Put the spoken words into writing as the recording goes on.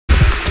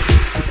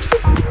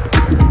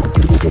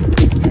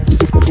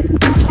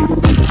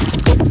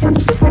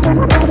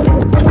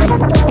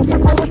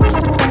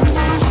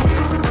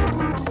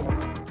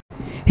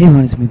Hey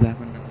everyone, it's me back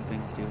with another big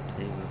video.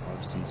 Today we're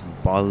harvesting some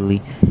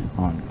barley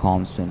on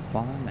Calmsden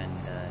farm, and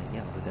yeah,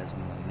 hope you guys have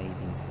an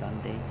amazing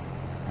Sunday,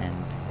 and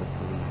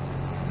hopefully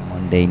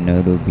Monday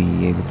Nerd will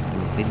be able to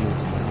do a video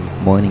for Monday's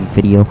morning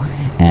video,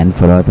 and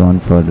for the other one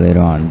for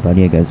later on. But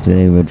yeah, guys,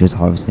 today we're just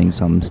harvesting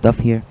some stuff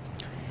here,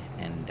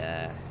 and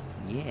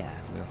yeah,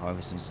 we're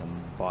harvesting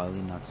some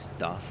barley, not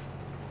stuff.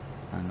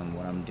 I don't know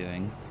what I'm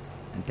doing,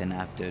 and then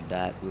after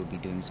that we'll be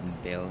doing some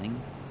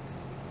baling,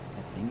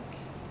 I think.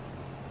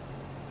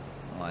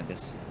 Well, I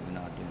guess we're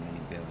not doing any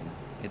building.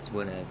 It's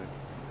whatever.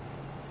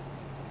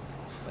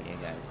 But yeah,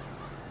 guys,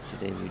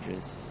 today we're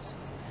just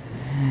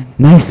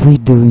nicely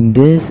doing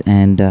this,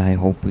 and I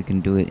hope we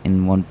can do it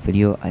in one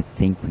video. I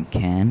think we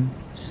can,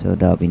 so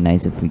that'll be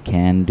nice if we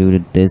can do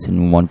this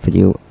in one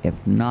video. If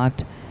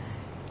not,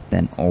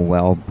 then oh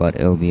well, but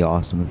it'll be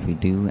awesome if we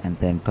do. And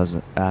then because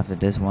after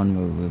this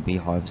one we'll be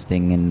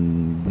harvesting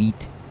in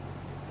wheat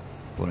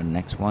for the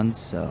next one,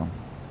 so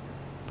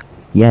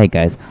yeah,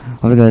 guys,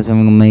 hope you guys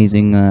having an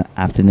amazing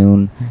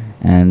afternoon,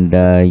 and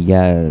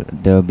yeah,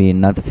 there'll be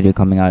another video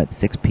coming out at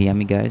 6 p.m.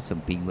 you guys, so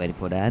be ready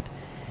for that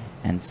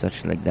and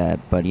such like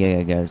that. But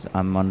yeah, guys,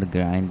 I'm on the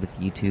grind with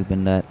YouTube,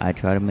 and that I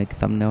try to make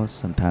thumbnails.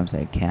 Sometimes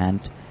I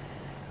can't,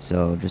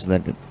 so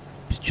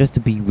just to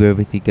be real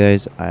with you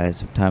guys,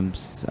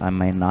 sometimes I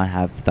might not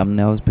have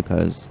thumbnails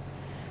because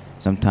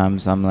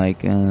sometimes I'm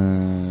like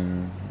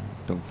don't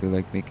feel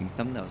like making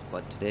thumbnails,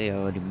 but today I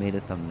already made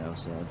a thumbnail,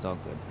 so it's all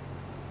good.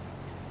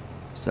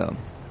 So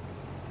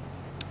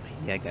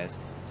yeah, guys,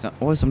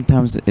 or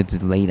sometimes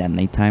it's late at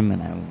nighttime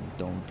and I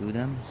don't do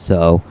them,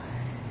 so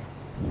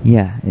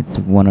yeah, it's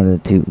one of the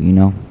two, you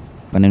know.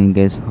 But anyway,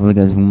 guys, hope you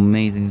guys have an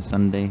amazing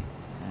Sunday,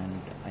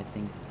 and I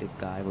think the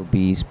guy will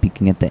be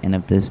speaking at the end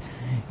of this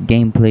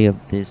gameplay of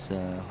this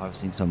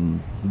harvesting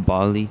some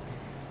barley,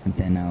 and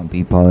then I'll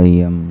be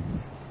probably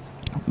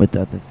with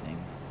the other thing.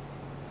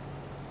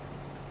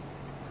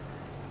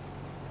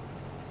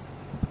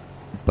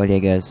 But yeah,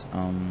 guys,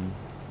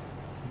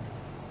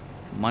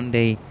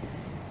 Monday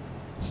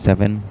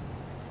 7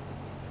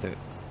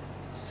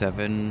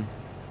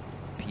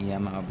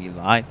 p.m. I'll be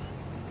live.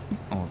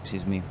 Oh,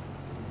 excuse me.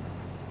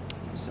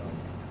 So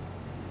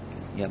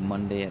yeah,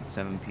 Monday at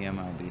 7 p.m.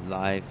 I'll be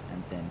live,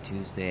 and then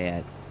Tuesday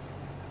at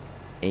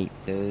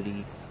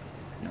 8:30,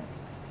 no,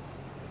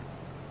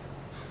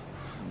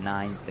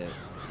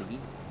 9:30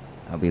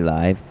 I'll be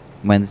live.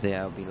 Wednesday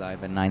I'll be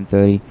live at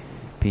 9:30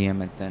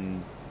 p.m. and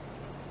then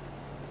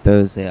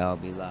Thursday I'll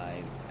be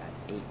live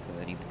at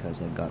 8:30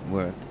 because I got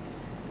work,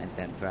 and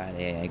then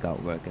Friday I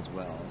got work as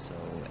well, so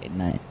at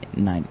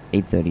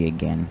 8:30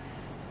 again.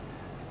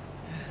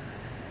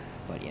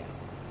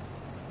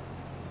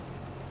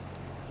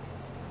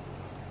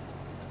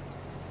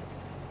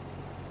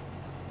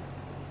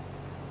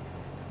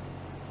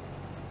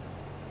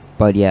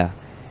 But yeah,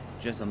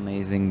 just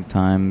amazing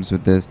times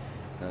with this,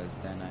 because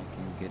then I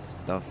can get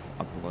stuff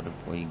uploaded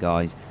for you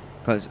guys.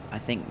 Because I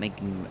think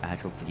making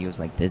actual videos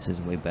like this is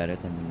way better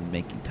than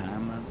making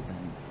time-lapse.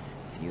 Then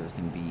videos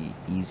can be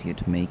easier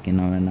to make and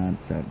all that.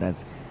 So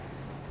that's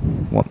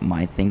what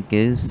my think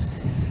is.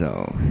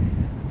 So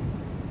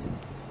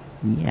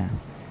yeah,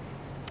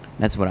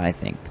 that's what I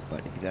think.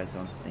 But if you guys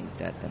don't think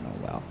that, then oh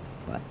well.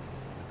 But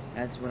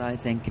that's what I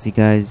think. If you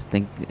guys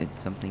think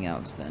it's something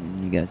else,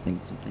 then you guys think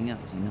it's something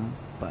else, you know.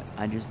 But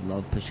I just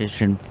love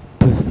precision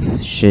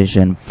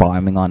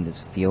farming on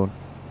this field.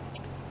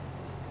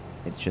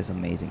 It's just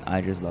amazing.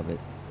 I just love it.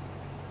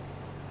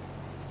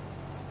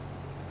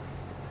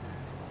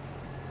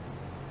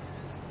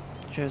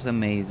 Just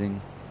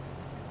amazing.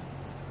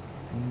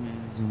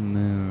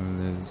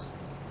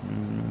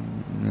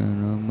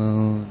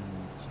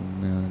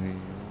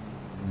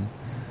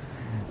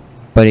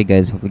 But hey,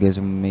 guys, hopefully you guys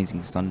have an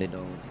amazing Sunday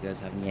though. If you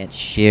guys haven't yet,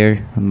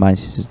 share my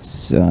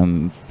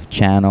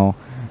channel.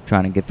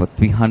 Trying to get for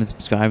 300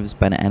 subscribers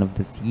by the end of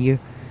this year.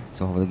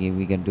 So hopefully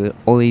we can do it,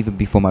 or even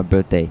before my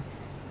birthday.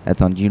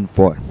 That's on June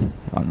 4th,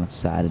 on a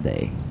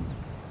Saturday.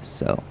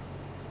 So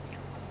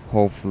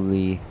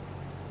hopefully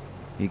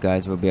you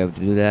guys will be able to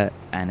do that,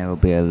 and it will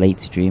be a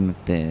late stream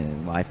if the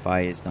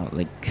Wi-Fi is not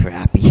like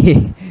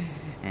crappy.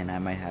 And I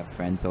might have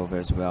friends over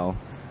as well,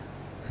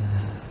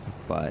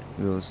 but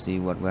we'll see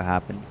what will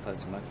happen,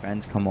 because my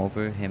friends come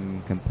over,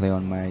 him can play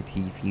on my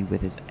TV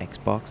with his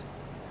Xbox,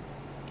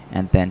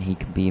 and then he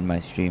can be in my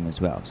stream as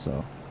well.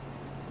 So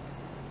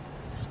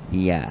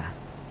yeah,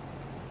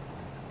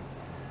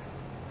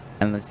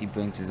 unless he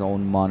brings his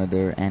own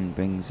monitor and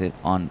brings it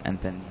on, and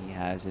then he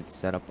has it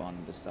set up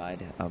on the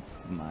side of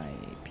my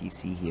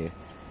PC here.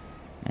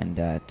 And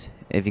that,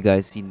 if you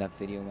guys seen that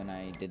video when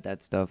I did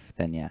that stuff,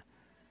 then yeah,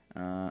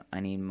 I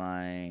need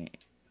my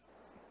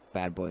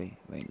bad boy.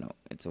 Wait, no,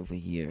 it's over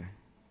here,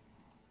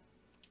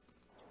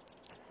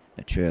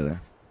 the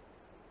trailer.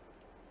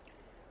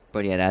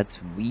 But yeah, that's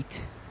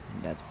wheat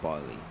and that's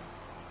barley.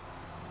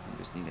 I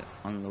just need to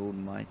unload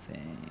my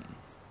thing.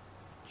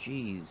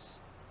 Jeez,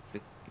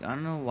 I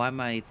don't know why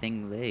my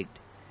thing lagged.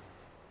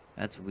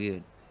 That's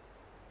weird.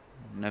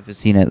 Never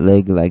seen it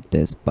lag like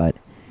this, but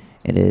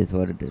it is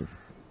what it is,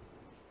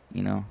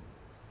 you know.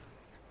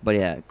 But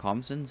yeah,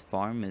 Calmsden's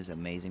farm is an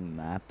amazing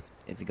map.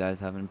 If you guys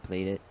haven't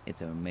played it,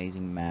 it's an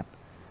amazing map.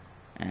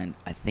 And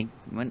I think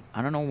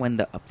I don't know when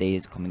the update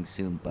is coming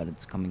soon, but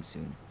it's coming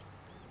soon.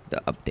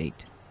 The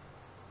update.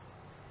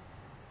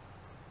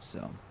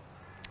 So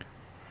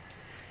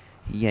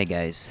yeah,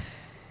 guys.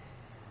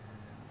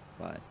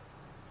 But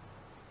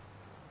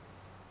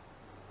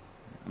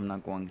I'm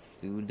not going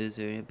through this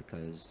area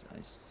because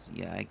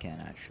I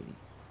can actually.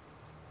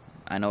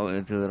 I know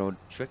it's a little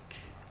trick,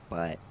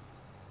 but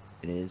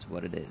it is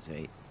what it is,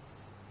 right?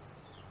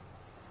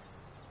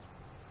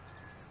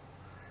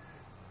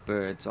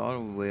 Birds all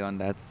the way on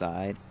that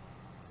side.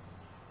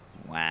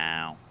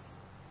 Wow.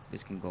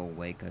 This can go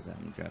away because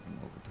I'm driving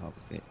over top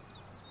of it.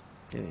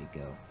 There you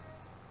go.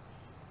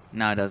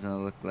 Now it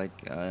doesn't look like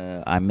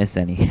I miss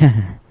any.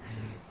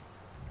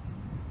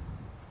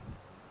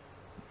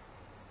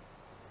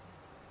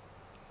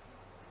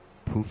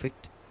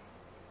 Perfect.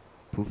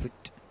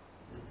 Perfect.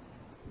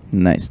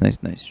 Nice,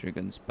 nice, nice. Sugar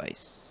and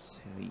spice.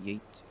 Yeet,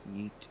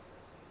 yeet.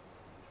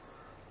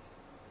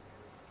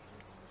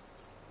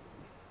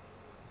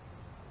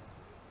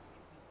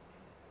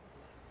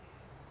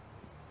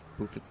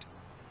 Perfect.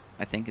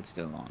 I think it's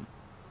still on.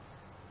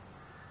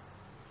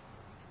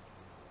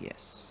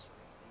 Yes.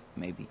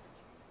 Maybe.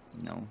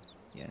 No.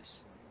 Yes.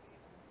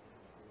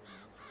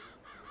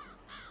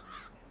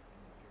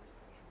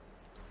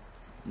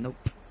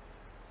 Nope.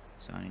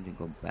 So I need to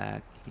go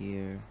back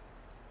here.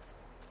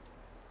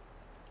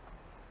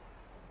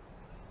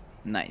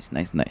 Nice,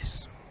 nice,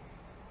 nice.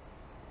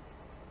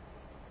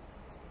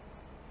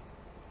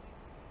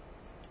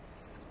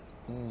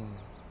 Oh.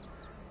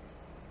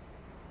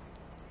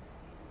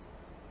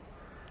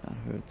 That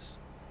hurts.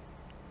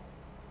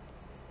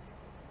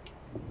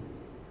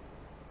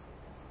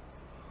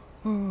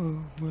 Oh,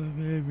 but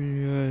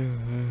maybe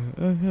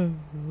I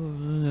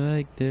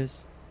like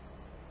this.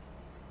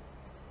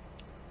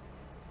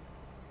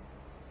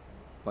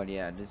 But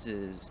yeah, this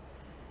is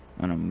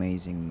an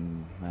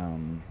amazing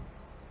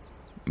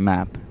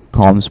map.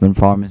 Calmsden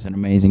Farm is an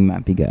amazing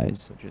map, you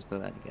guys. So just to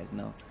let you guys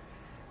know,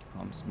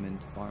 Calmsden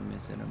Farm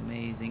is an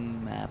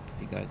amazing map.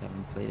 If you guys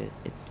haven't played it,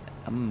 it's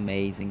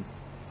amazing.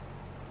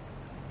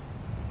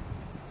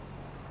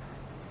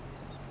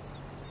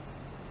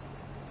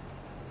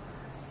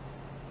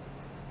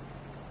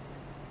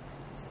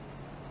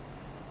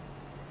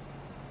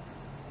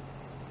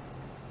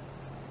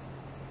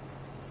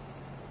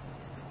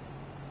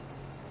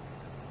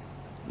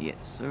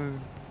 Yes, sir.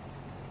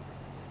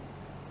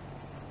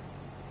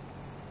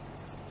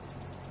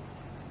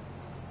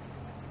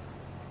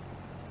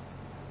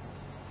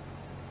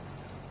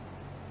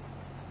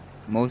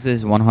 Most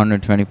is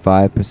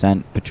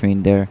 125%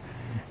 between there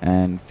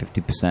and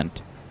 50%.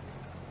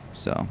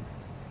 So,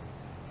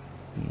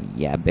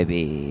 yeah,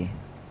 baby.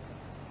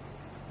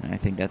 And I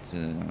think that's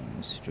a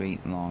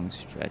straight long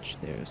stretch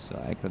there,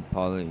 so I could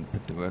probably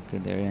put the worker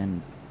there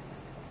and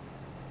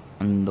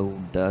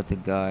unload the other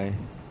guy.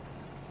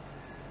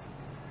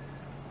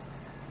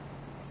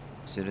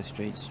 Is it a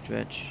straight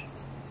stretch?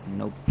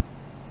 Nope.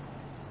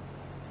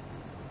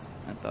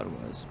 I thought it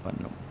was, but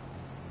nope.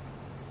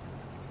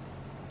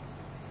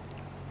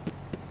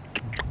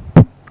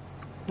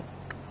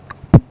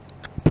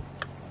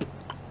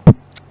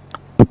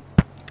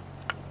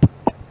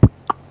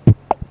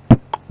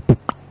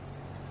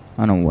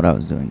 I don't know what I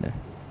was doing there.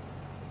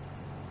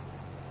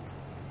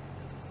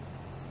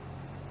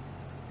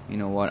 You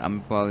know what?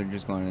 I'm probably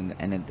just going to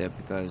end it there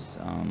because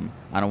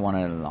I don't want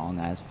a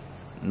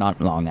not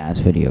long ass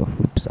video.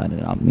 Oops, I did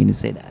not mean to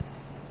say that.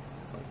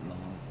 But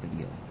long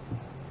video.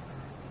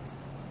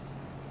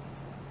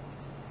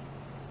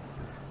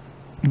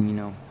 You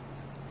know.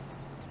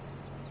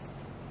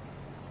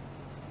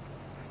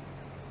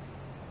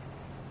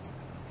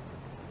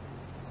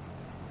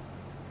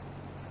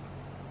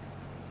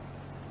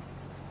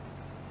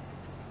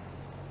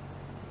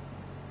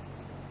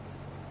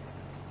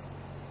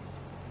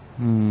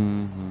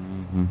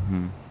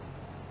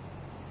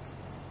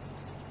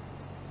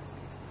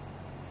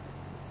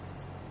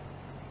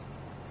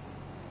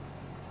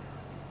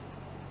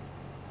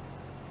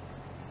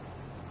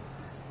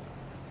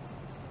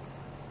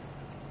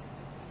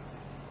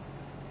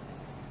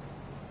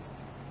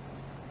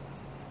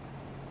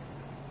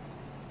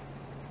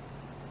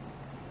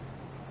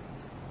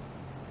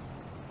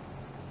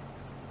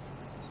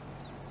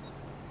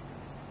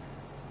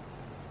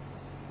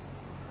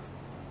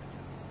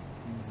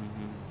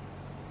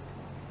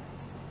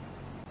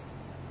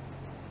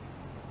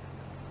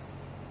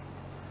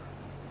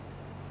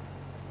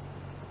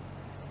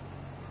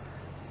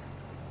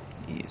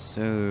 Yes,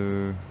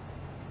 sir.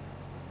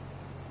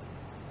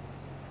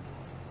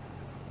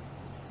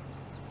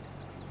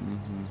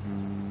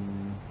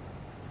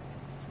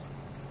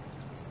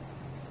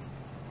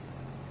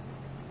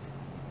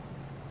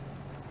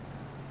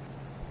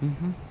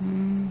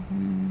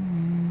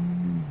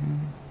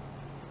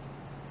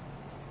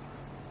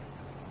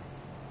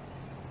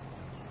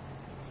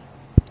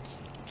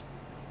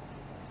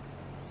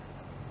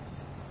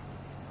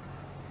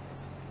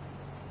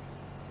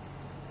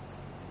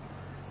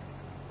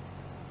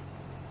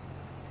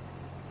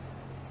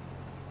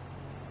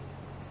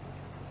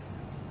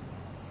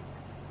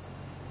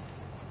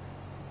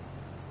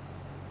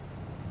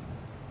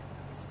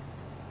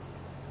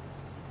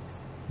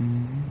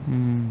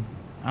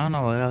 I don't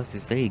know what else to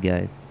say,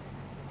 guys.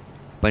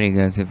 But hey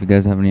guys, if you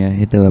guys have any,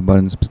 hit the like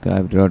button,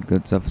 subscribe, do all the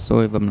good stuff.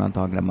 Sorry if I'm not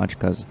talking that much,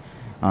 cause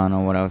I don't know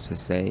what else to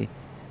say.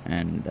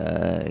 And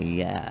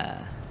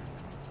yeah.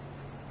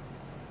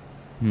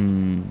 I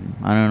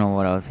don't know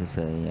what else to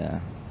say. Yeah.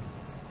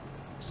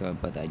 Sorry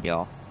about that,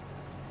 y'all.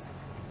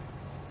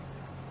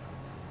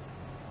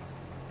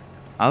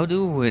 I'll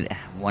do with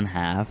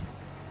 1/2.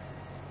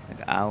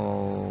 Like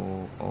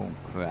oh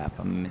crap,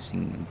 I'm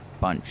missing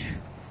a bunch.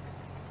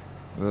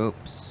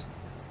 Oops.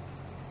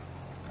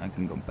 I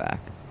can go back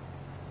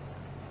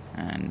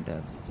and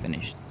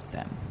finish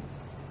them.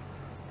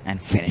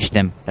 And finish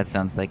them. That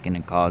sounds like in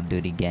a Call of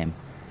Duty game.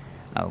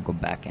 I'll go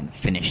back and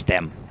finish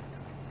them.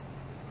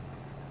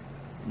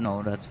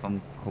 No, that's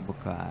from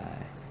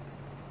𝗬𝗏𝗏𝗶𝗶.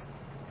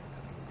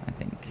 I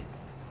think.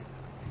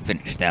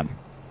 Finish them.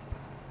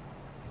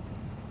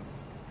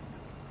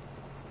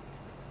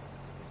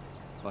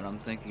 But I'm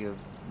thinking of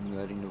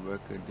letting the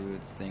worker do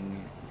its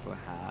thing for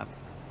half.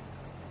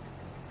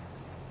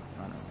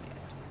 I don't know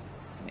yet.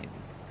 Maybe.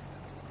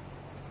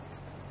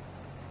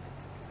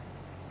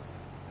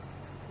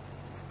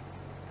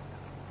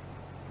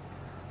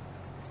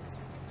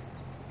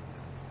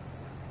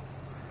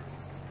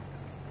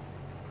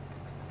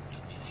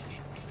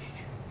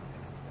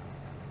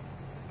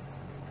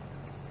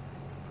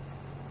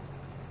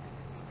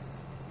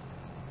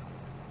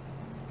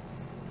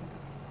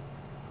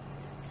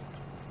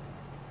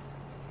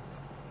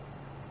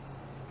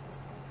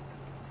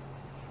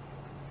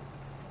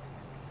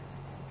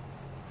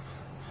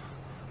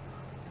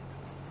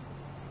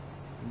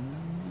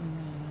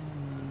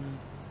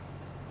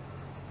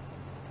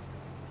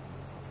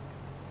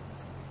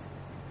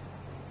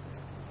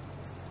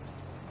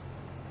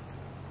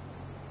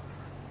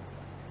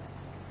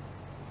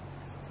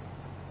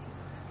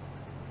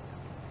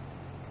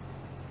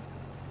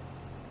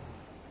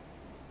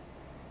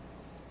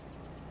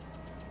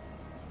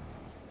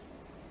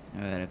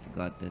 Alright, I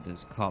forgot that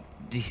there's cop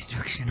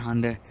destruction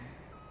on there.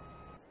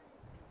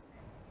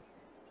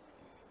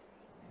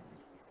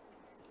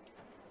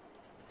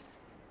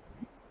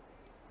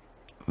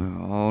 We're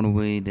all the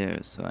way there,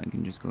 so I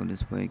can just go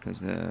this way because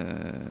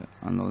the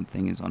unload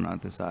thing is on the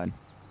other side.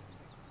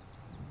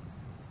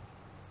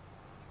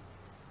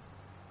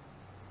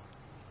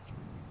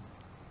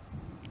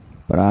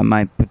 But I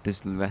might put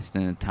this rest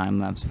in a time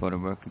lapse for the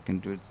worker can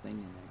do its thing,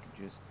 and I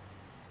can just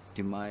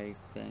do my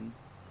thing.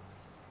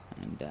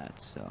 And that,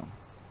 so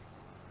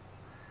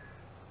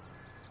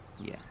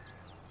yeah.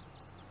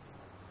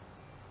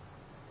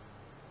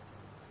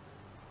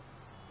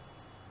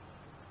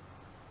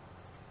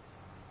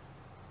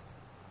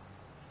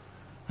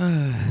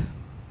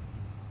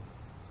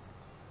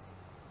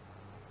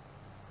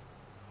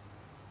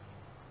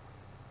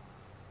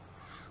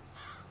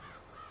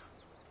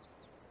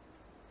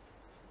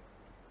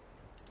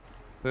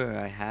 Where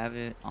I have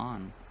it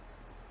on.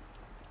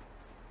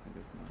 I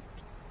guess not.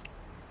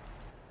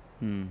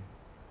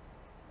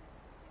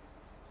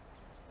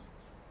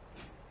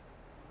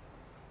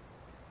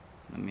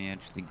 Let me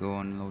actually go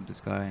unload this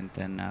guy, and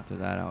then after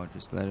that I'll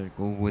just let it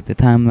go with the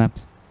time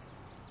lapse.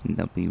 And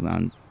that'll be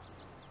around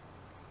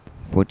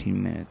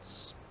 14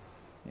 minutes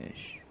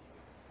ish.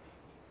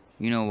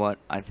 You know what?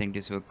 I think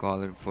this will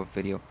call it for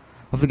video.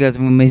 Hopefully you guys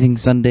have an amazing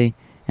Sunday,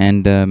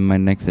 and my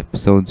next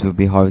episodes will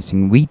be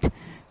harvesting wheat.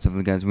 So hopefully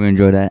you guys will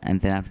enjoy that, and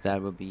then after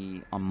that will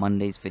be on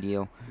Monday's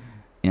video.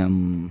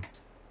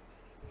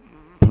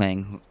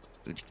 Playing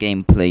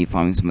gameplay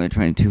Farming Simulator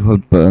 22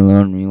 Hood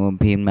Barley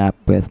European map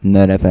with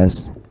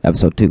𝗦𝗏𝗶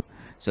episode 2.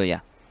 So yeah,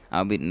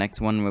 the next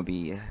one will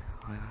be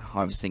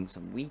harvesting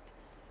some wheat.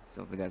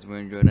 So if you guys will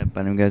enjoy that,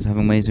 but if you guys have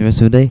an amazing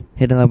rest of the day,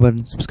 hit the like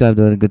button, subscribe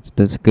to all the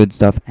good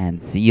stuff,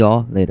 and see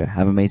y'all later.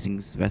 Have an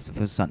amazing rest of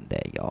a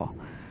Sunday, y'all,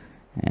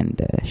 and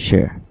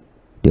share,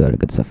 do all the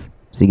good stuff.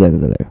 See you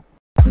guys later.